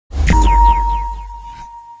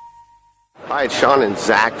Hi, it's Sean and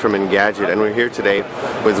Zach from Engadget, and we're here today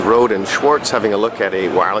with Rohde Schwarz having a look at a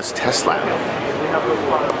wireless test lab.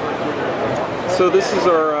 So this is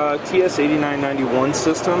our TS8991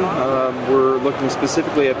 system. We're looking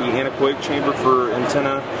specifically at the anechoic chamber for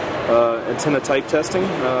antenna type testing.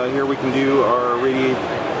 Here we can do our radiate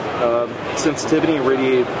sensitivity and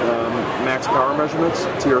radiate max power measurements,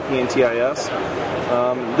 TRP and TIS.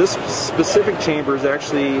 This specific chamber is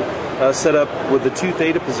actually set up with the two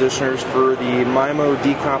theta positioners for the MIMO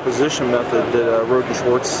decomposition method that Rohde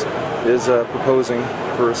Schwarz is proposing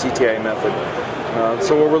for a CTI method.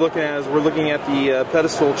 So what we're looking at is we're looking at the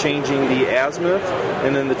pedestal changing the azimuth,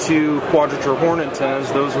 and then the two quadrature horn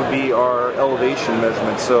antennas, those would be our elevation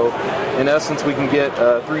measurements. So in essence we can get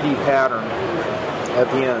a 3D pattern at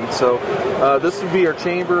the end. So this would be our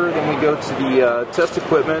chamber. Then we go to the test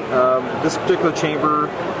equipment. This particular chamber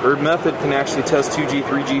or method can actually test 2G,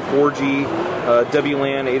 3G, 4G,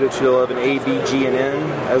 WLAN, 802.11, A, B, G, and N,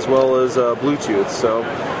 as well as Bluetooth. So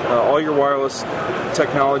all your wireless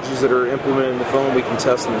technologies that are implemented in the phone we can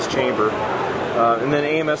test in this chamber. And then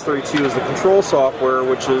AMS32 is the control software,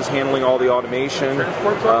 which is handling all the automation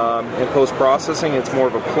and post-processing. It's more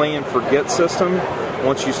of a play and forget system.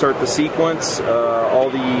 Once you start the sequence, all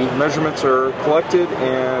the measurements are collected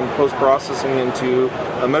and post-processing into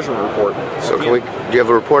a measurement report. So do you have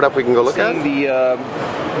a report up we can go look at?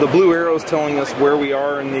 The blue arrow is telling us where we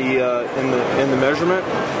are in the measurement.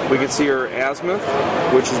 We can see our azimuth,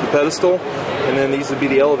 which is the pedestal, and then these would be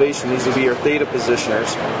the elevation. These would be our theta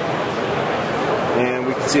positioners. And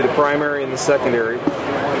we can see the primary and the secondary.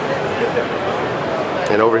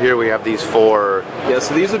 And over here we have these four. Yeah,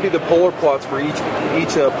 so these would be the polar plots for each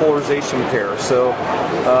polarization pair. So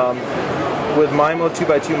with MIMO,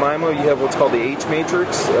 2x2 MIMO, you have what's called the H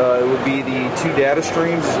matrix. It would be the two data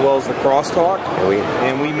streams as well as the crosstalk.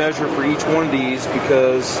 And we measure for each one of these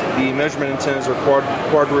because the measurement antennas are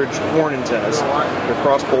quadridge horn antennas. They're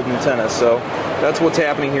cross-poled antennas. So that's what's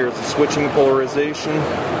happening here. Is switching the polarization,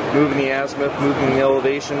 moving the azimuth, moving the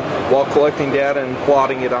elevation, while collecting data and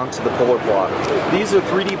plotting it onto the polar plot. These are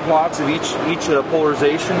 3D plots of each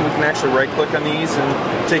polarization. We can actually right-click on these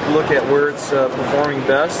and take a look at where it's performing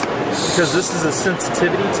best. Because this is a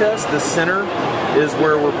sensitivity test, the center is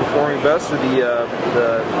where we're performing best with the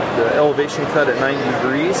elevation cut at 90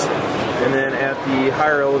 degrees. And then at the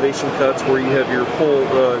higher elevation cuts where you have your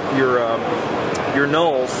your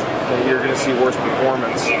nulls, you're going to see worse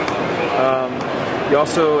performance. You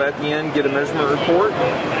also, at the end, get a measurement report.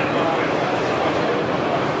 And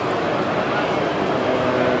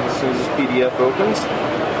as soon as this PDF opens.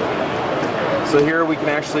 So here we can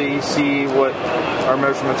actually see what our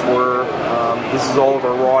measurements were. This is all of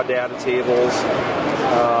our raw data tables.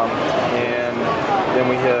 And then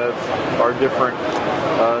we have our different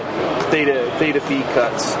theta feed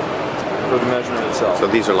cuts for the measurement itself. So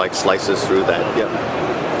these are like slices through that? Yeah.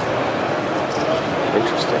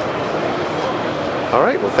 Interesting. All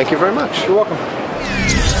right, well, thank you very much. You're welcome.